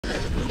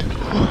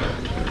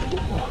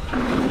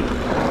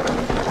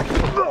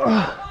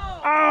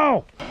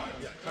Ow!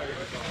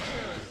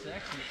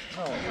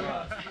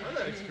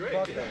 That's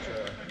great.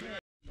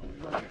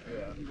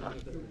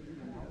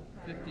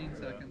 15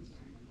 seconds.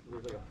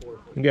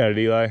 You got it,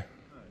 Eli.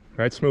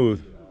 Right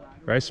smooth.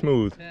 Right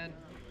smooth. 10.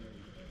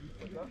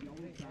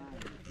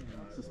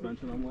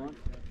 Suspension on one.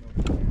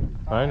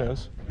 Mine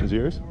is. Is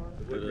yours?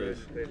 It is.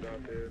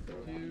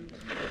 2.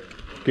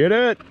 Get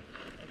it!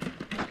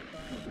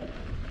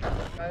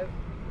 5.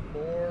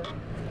 4.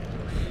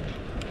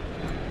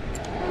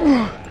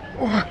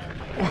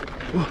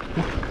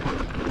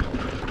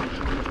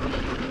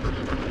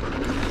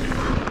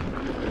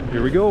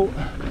 Here we go.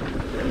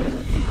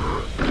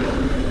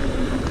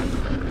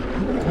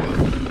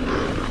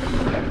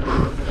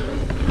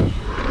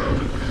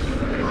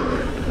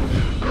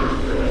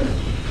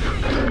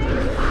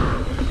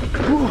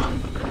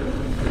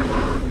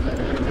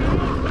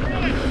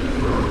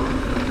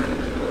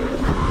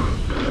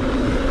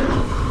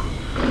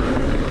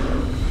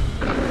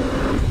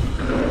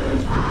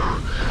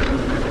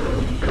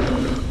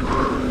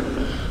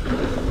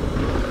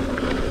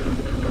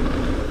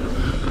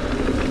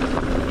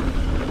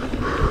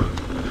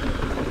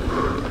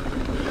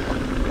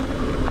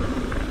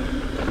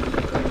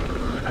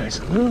 Nice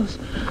and loose.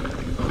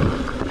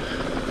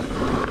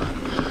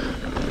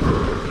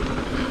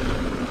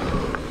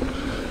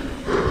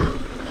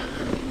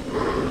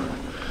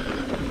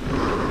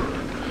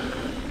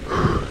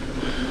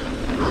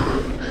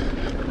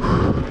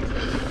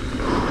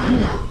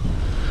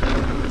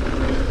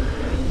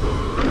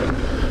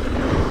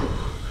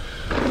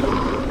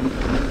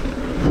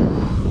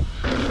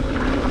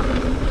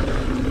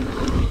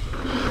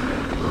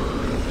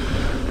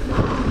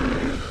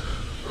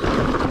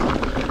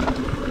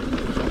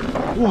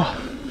 Whoa.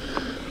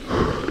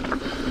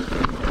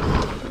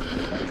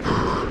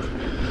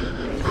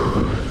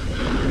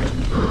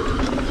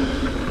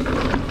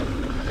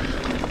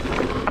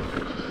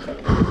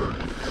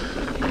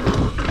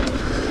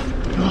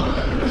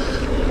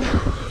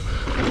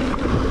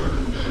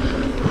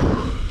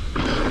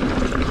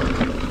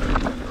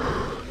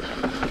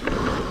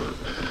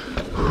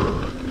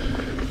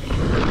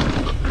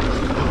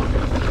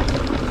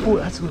 Oh,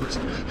 that's loose.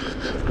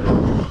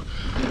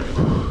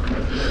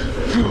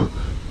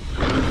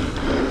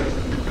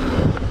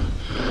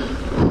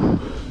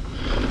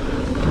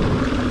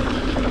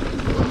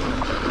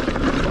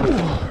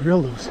 Oh,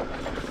 real loose.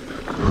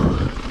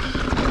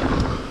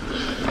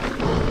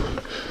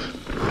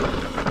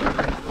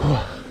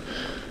 Oh,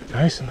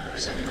 nice and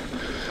loose.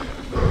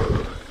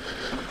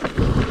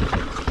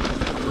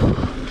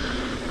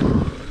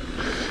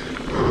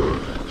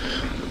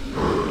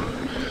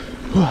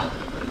 Oh.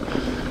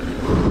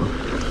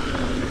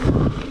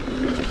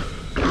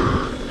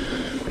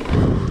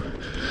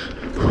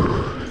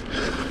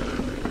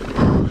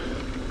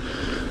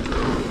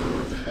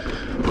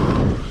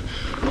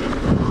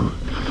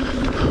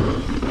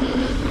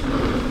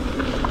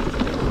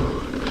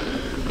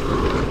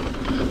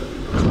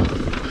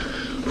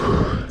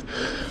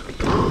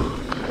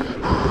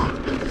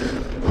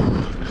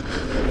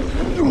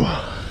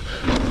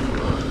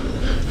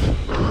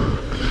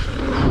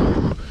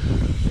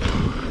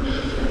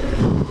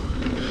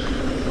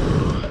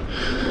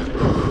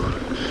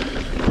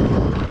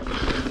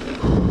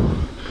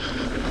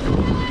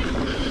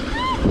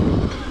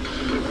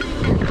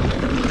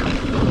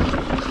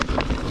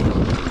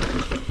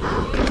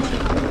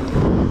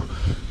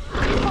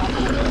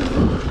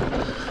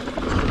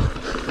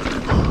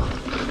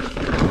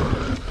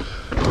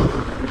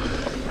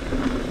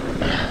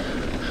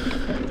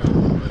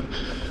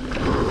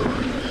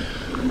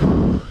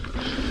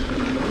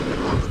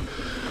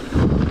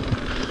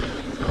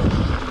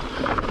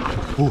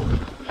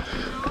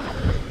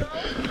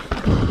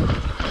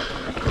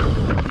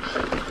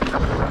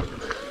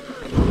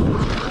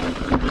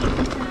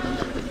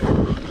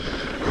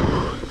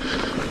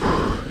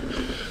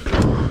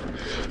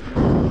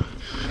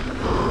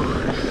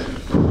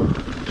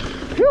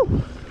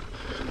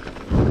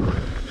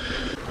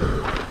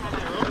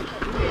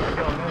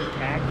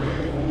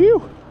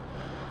 Phew.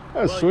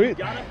 That was sweet. You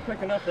got up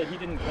quick enough that he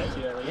didn't catch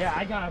you. Yeah,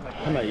 I got up.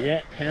 I'm like,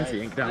 yeah,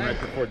 Pansy ink down right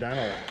before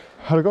Dino.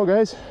 How'd it go,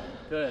 guys?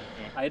 Good.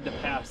 I had to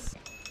pass.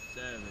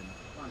 7,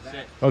 6,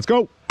 Let's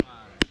go. 5,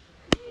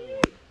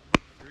 4,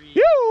 3,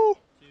 You.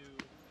 2,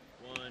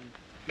 1.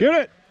 Get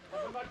it.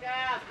 Nothing but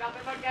gas.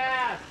 Nothing but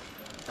gas.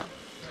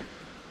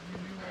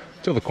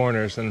 Till the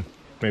corners and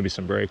maybe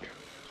some brake.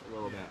 A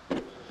little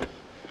bit.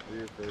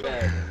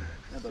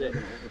 7, 6,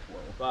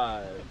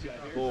 5,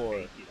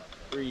 4,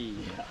 3,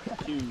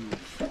 2,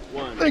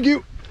 1. Thank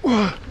you.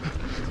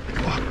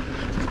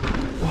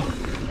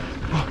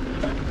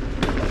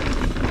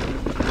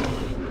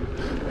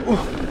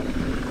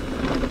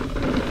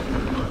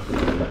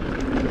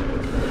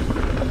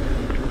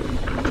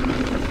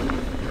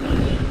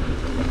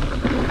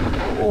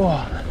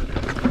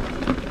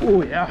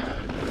 Oh yeah.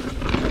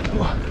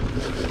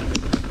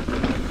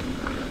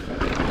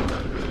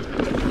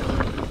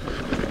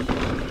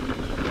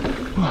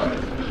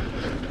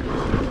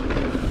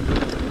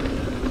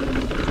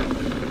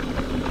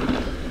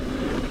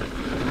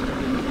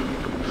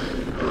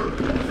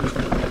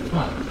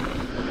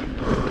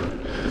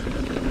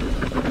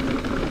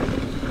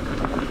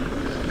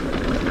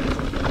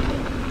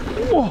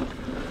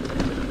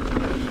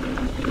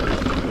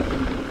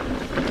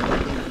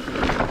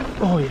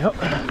 Oh, yep.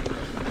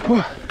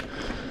 Oh,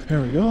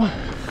 there we go.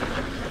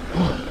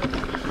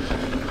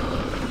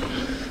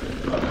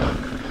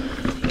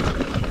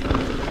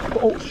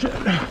 Oh, shit.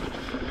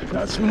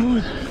 Not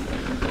smooth.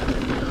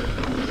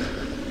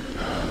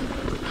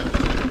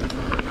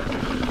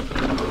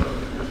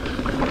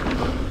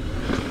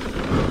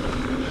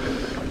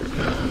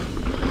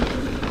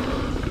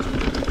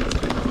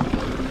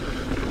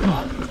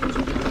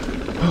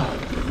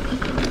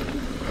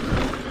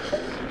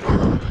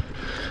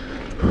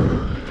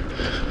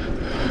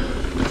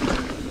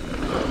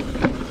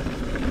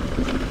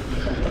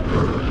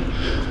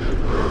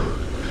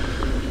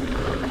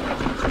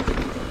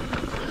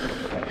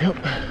 Yep.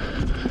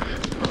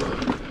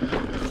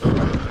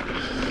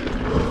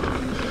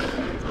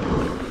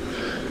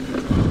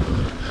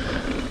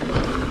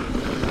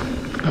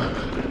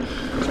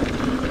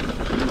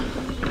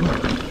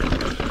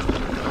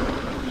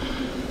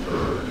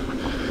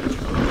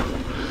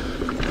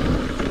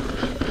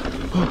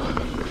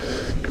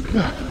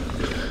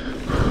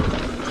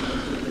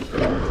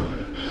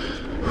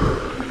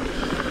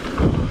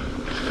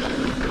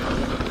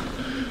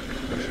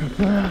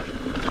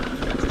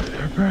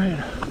 They're bright.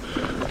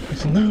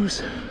 Nice and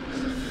loose.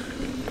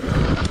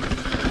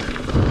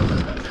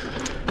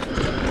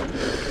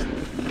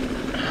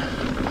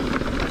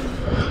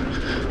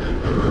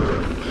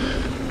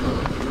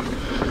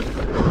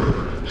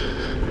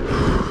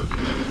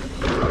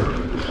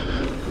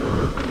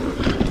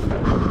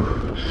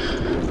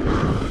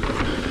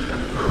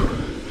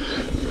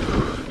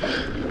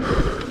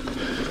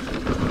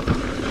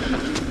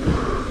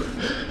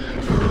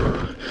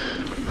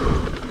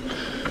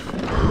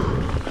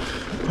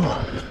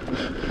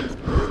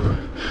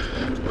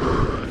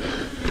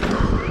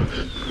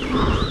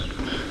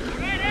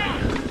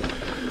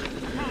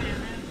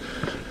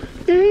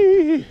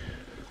 Eee.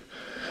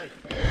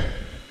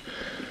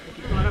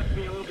 Caught up to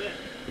me a little bit.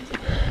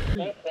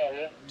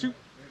 2,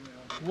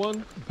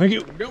 1. Thank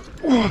you. Go.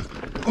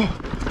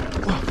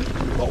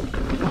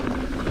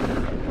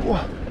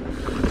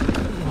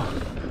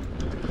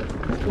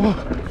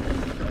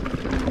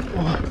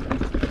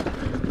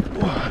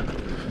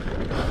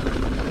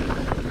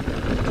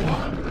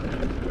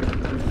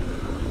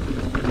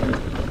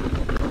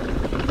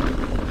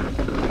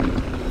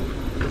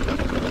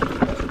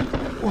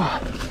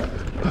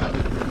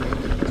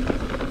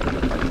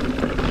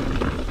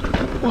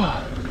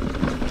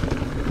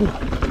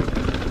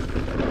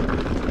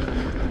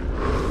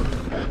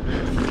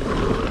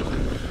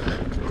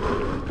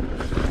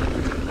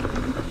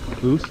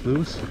 Loose,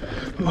 loose.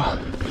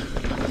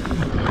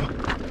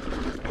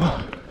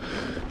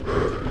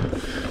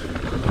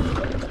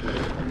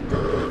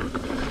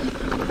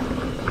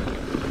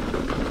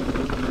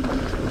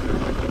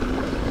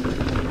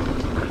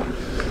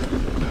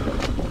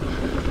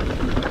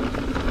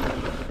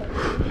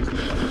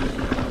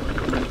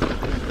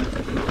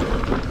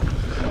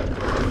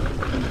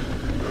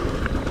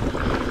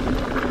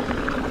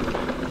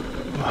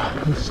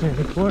 Loose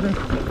sandy quarter.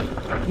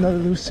 Another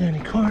loose sandy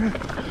quarter.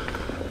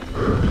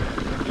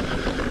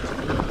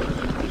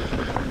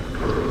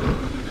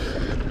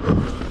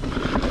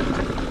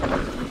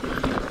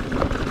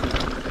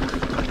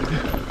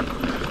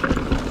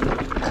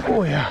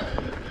 Oh yeah,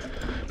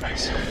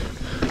 nice.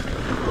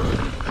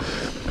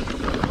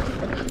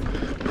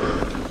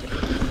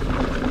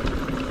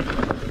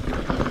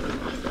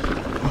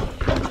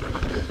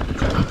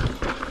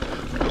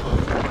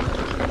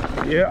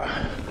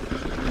 Yeah.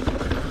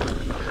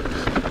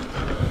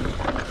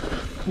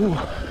 Ooh.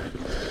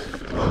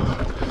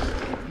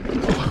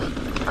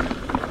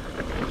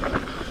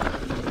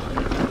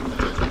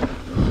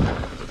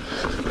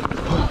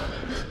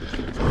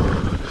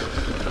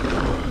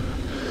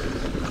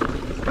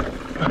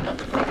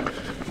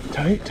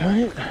 Tight,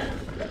 tight.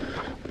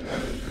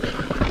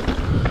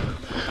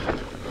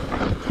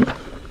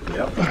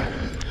 Yep.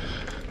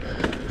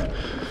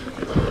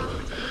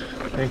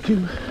 Thank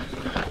you.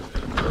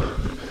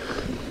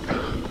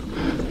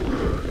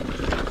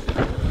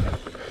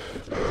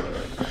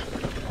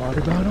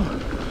 Water bottle.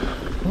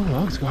 Oh,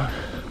 log's gone.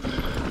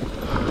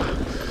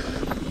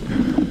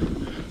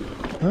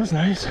 That was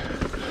nice.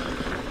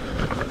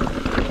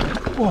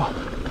 Whoa.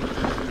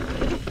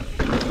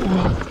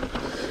 Whoa.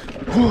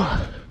 Whoa.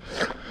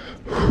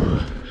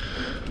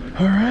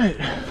 All right.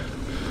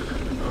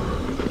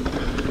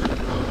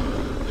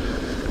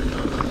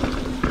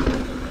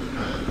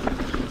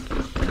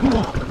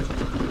 Whoa.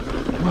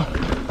 Whoa.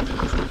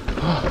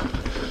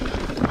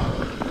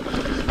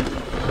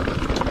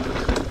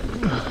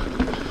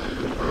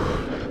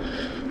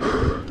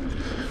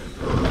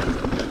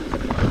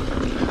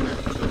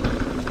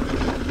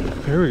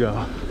 Here we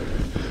go.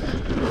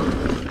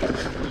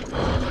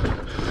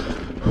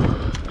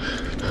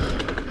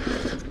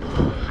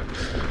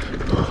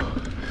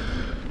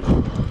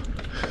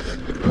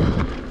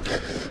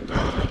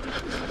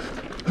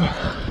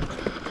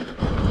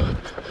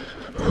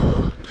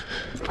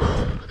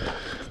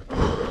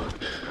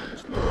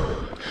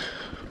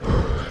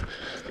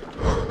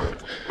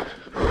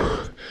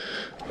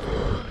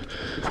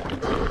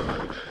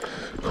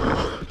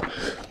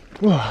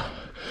 Wow.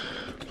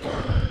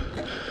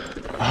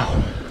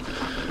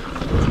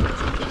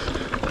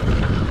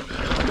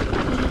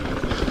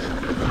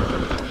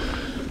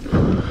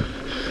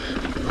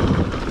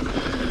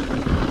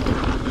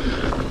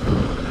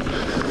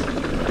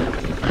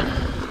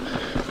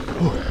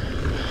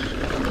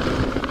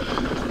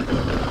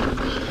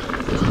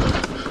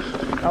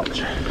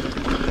 Ouch.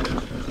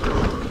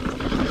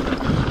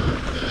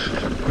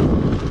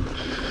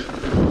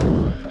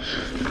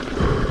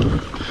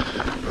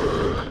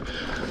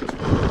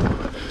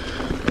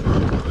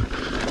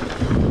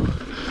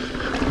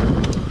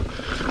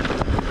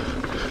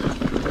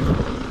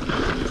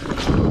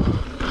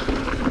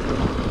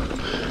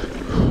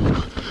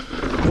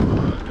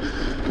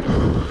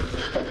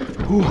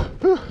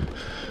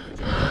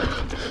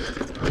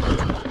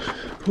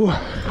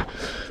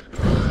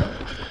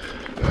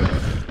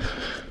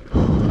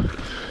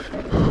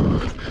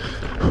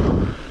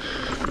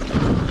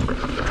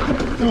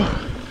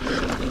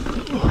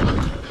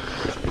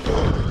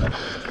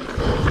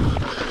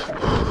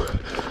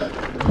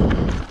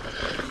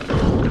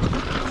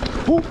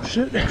 Oh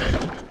shit,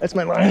 that's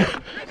my line.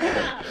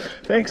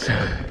 Thanks.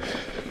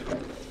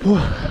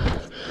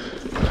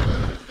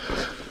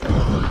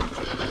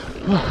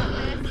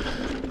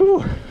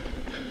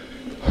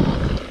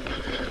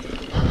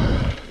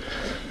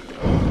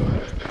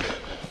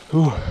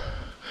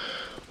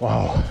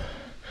 Wow.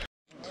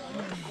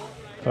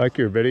 I like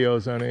your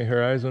videos on A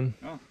Horizon.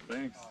 Oh,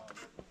 thanks.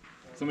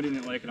 Somebody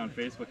didn't like it on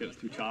Facebook. It was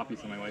too choppy,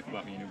 so my wife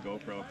bought me a new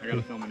GoPro. I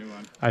gotta film a new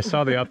one. I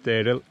saw the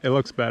update. It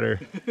looks better.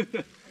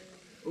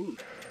 Ooh.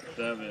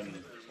 7,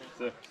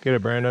 6, Get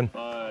it, Brandon.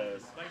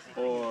 5,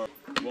 4,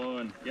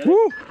 1. Get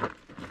Woo! it.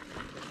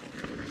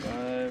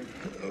 5,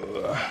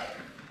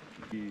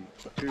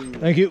 2,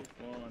 Thank you.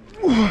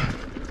 1.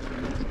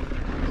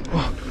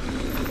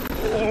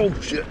 Oh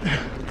shit.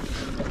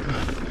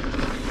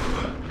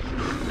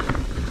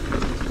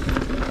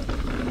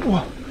 Whoa.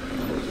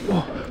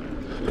 Whoa.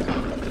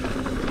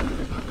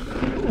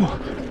 Whoa.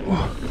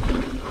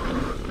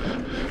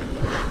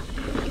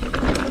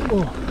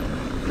 Whoa.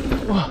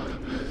 Whoa.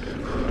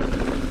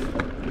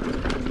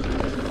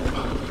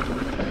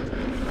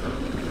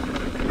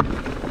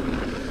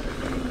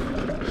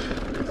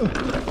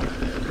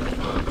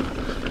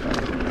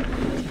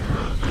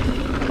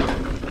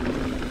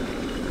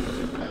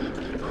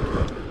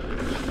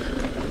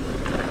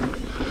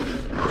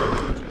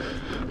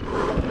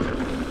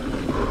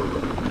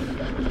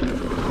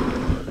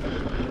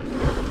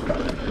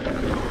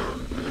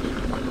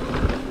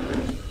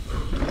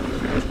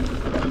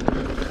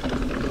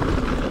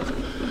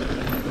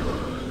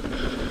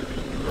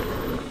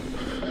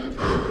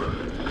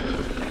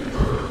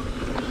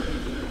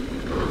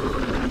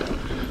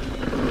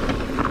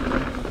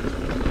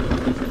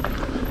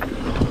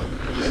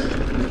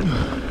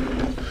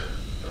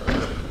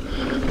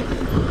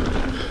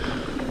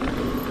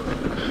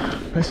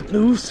 Nice and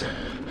loose.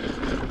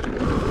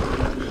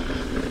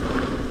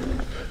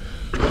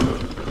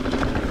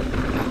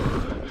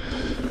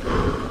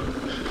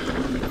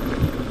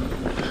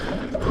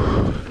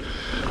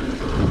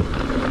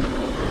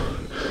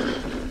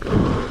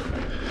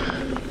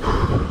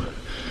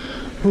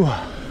 Whew.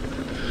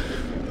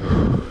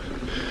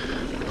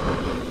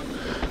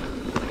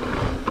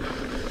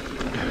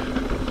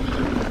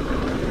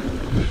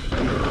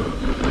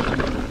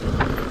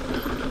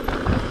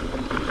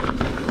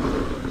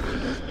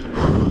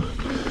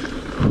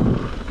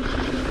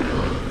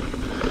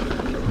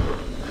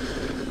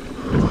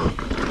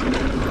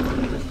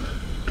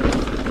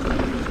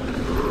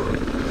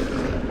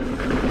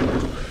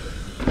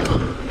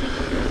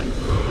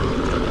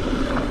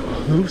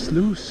 Loose,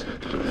 loose.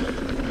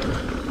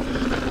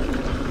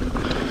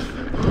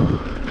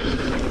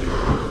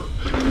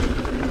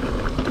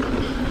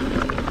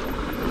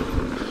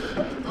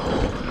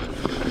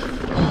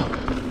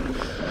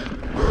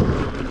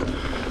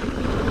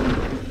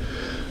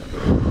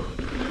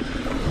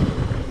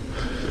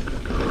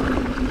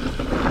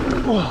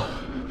 Oh.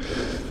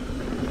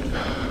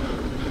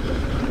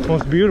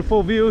 Most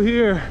beautiful view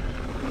here.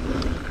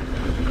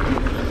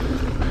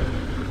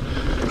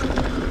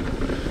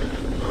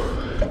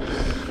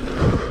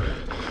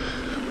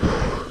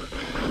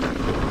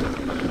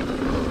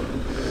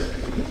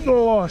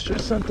 Oh, I should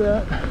have sent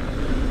that.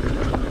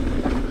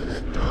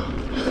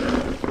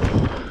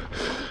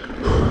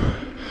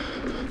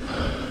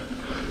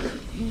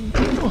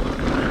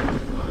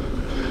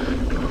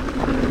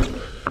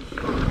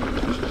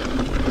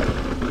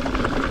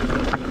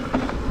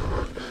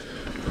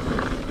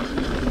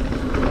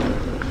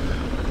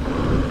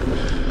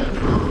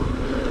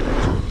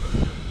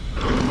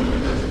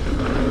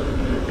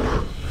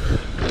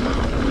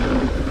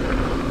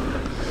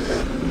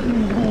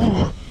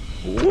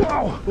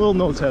 Wow, little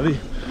note's heavy.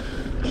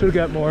 Should have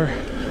got more.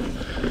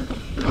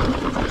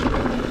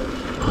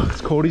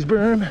 It's Cody's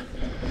berm.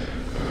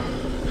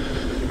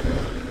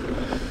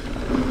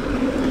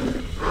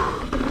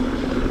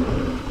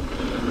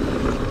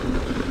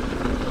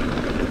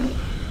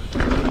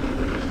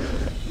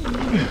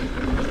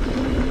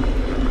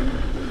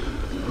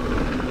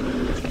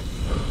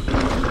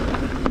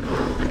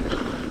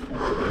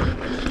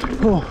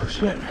 Oh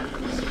shit.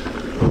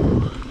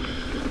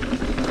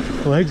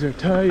 Legs are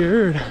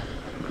tired.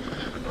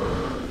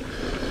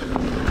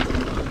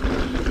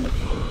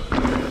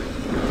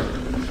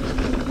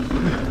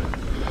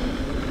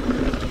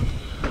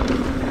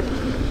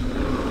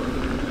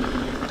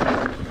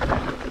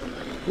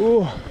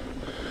 Oh,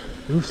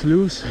 loose,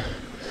 loose.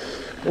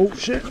 Oh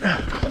shit.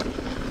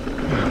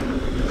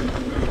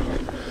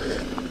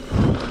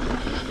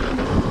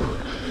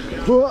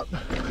 Whoop.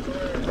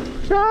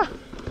 Ah.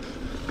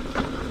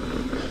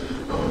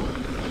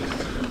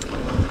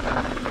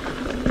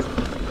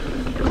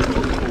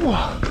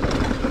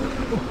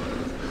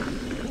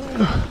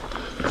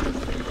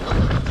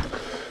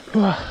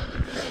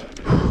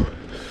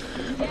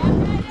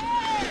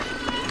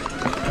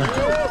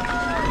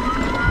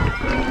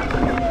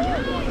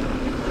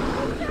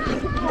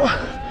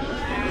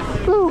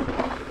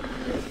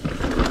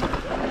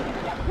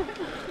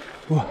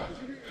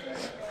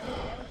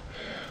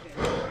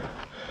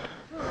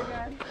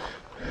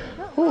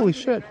 Holy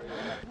shit,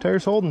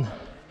 tire's holding.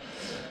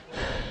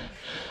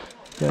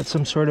 Got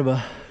some sort of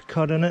a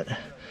cut in it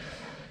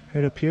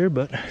right up here,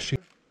 but she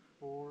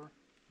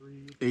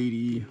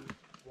 80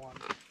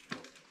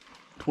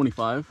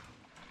 25.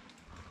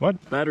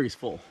 What? Battery's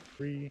full.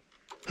 3,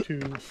 2,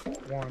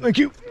 1. Thank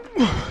you.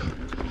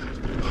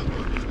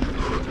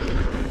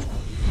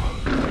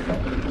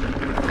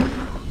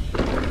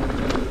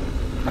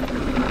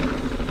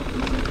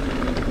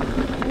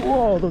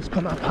 Whoa, those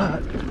come up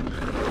hot.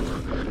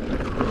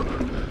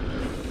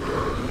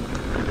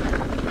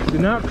 Do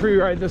not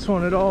pre-ride this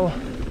one at all.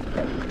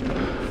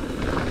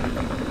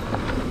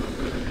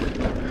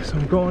 So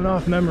I'm going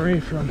off memory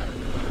from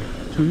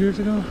 2 years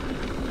ago.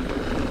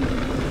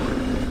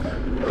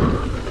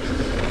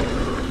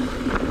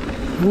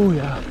 Oh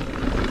yeah.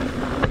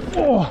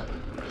 Oh.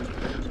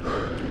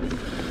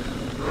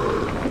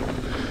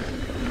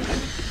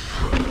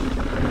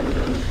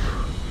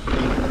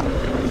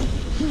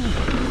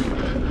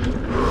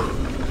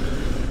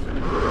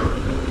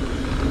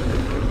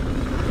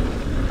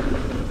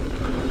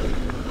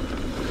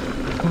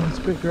 Oh, it's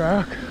a big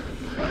rock.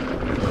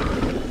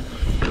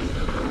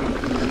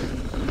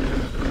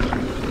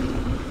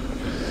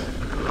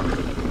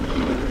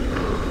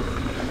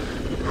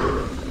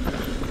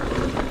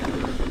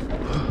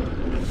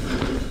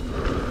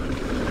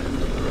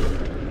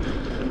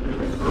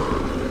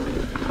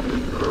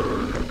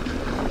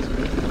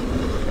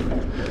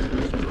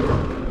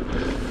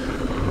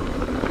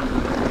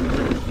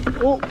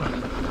 Oh,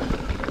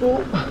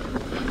 oh,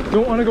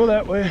 don't want to go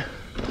that way.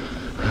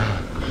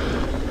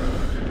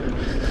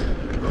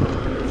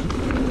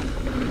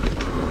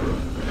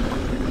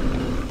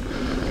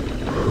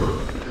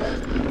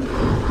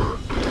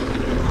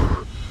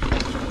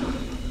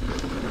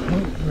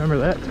 Oh, remember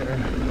that turn.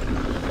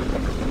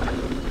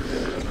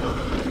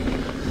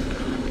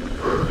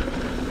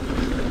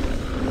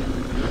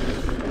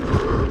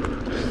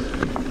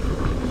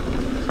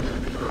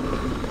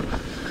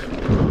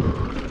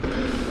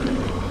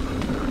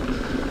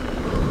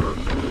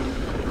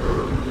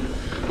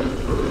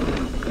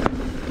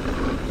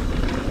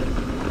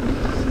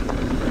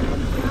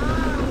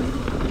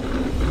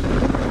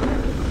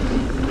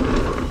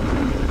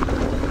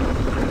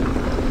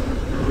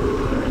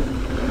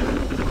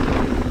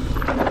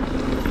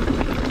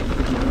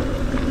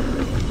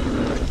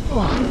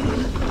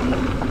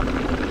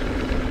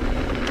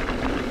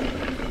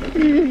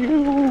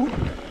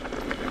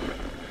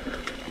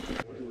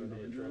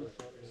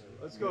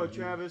 Let's go,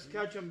 Travis.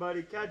 Catch him,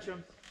 buddy. Catch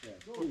him.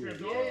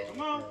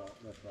 Come on.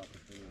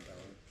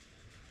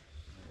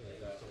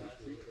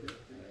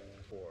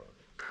 4,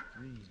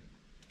 3,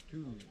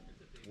 2,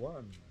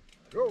 1.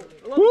 Go.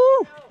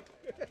 Woo!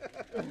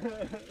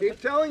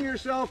 Keep telling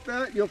yourself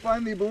that. You'll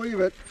finally believe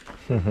it.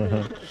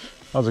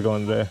 How's it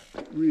going today?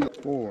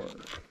 4,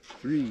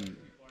 3,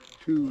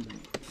 2,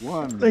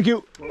 1. Thank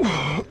you.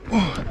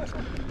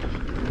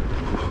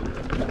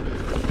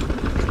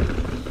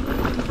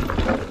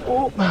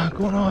 Oh,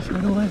 going off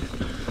right away.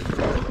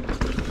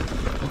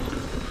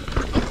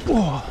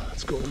 Oh,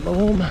 let's go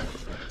Loam.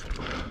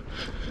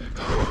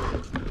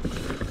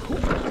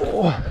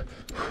 Oh,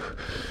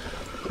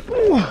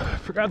 oh,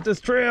 forgot this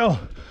trail.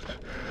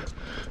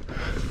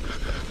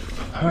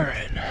 All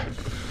right,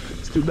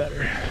 let's do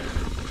better.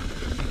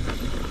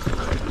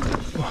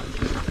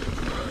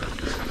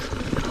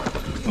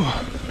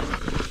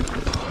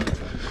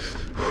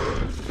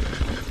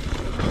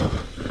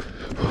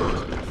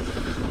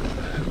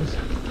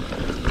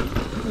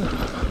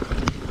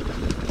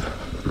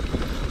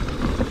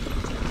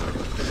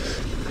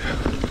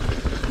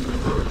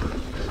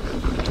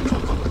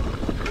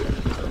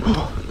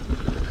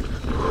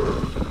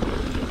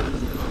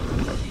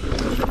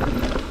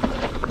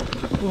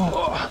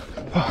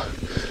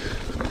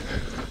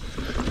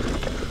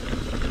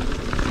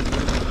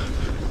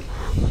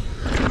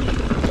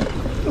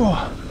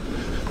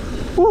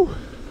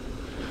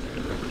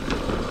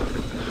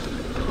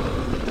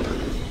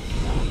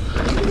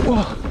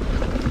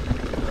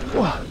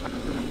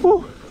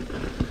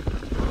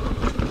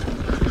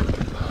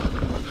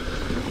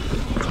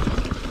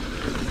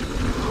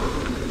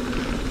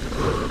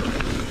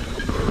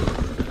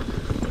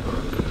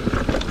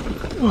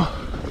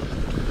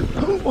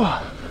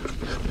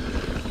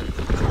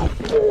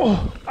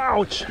 Oh,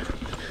 ouch.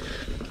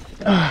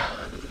 Kind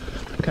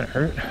of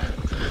hurt.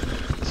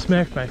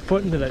 Smacked my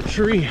foot into that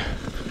tree.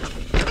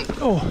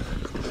 Oh.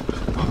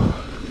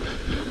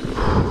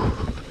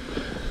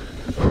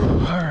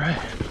 All right.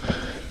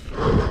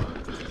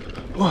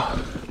 Whoa.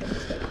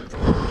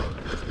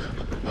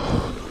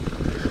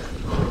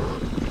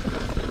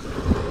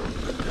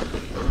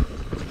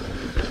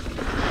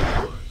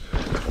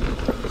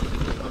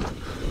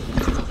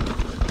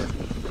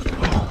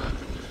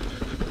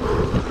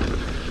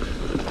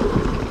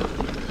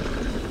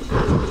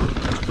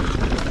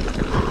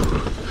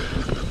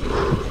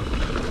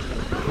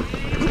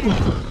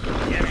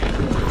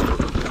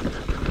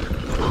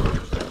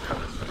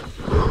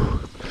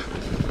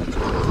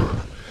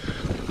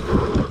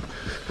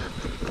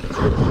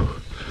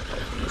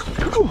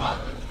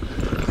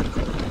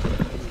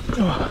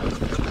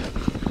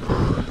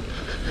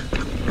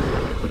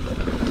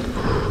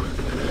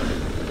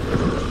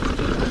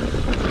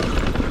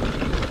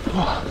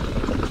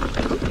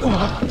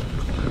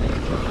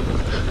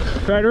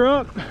 Ride her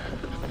up.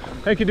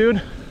 Thank you,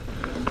 dude.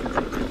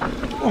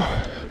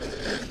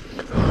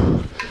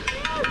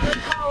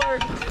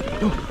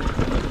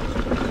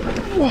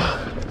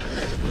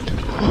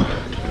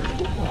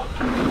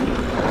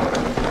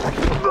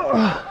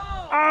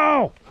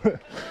 Ow!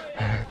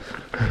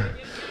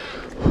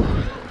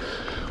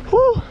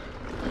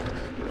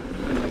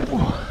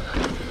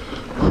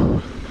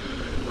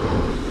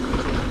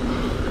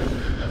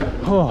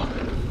 Oh.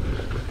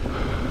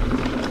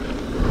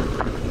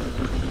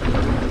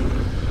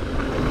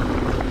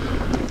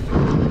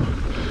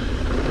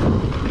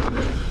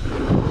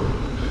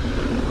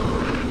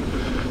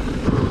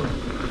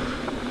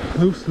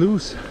 Loose,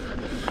 loose.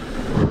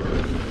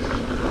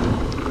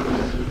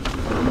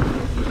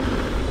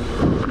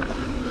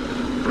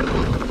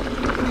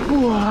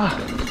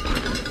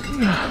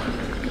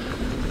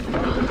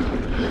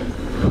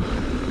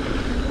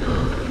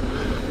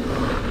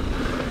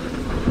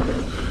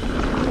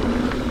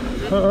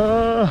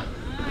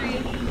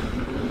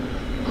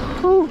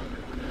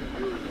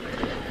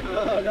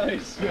 Oh,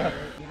 nice. Yeah.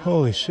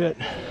 Holy shit.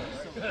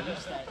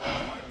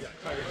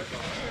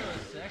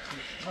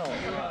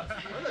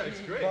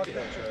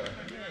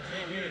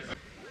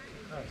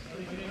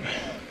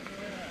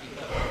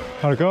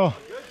 How'd it go?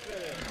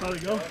 How'd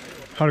it go?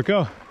 How'd it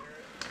go?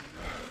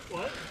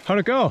 What? How'd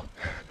it go?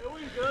 It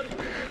went good.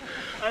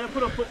 I had to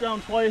put a foot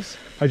down twice.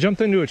 I jumped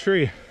into a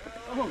tree.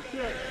 Oh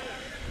shit.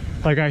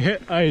 Like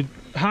I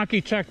hockey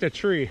checked a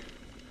tree.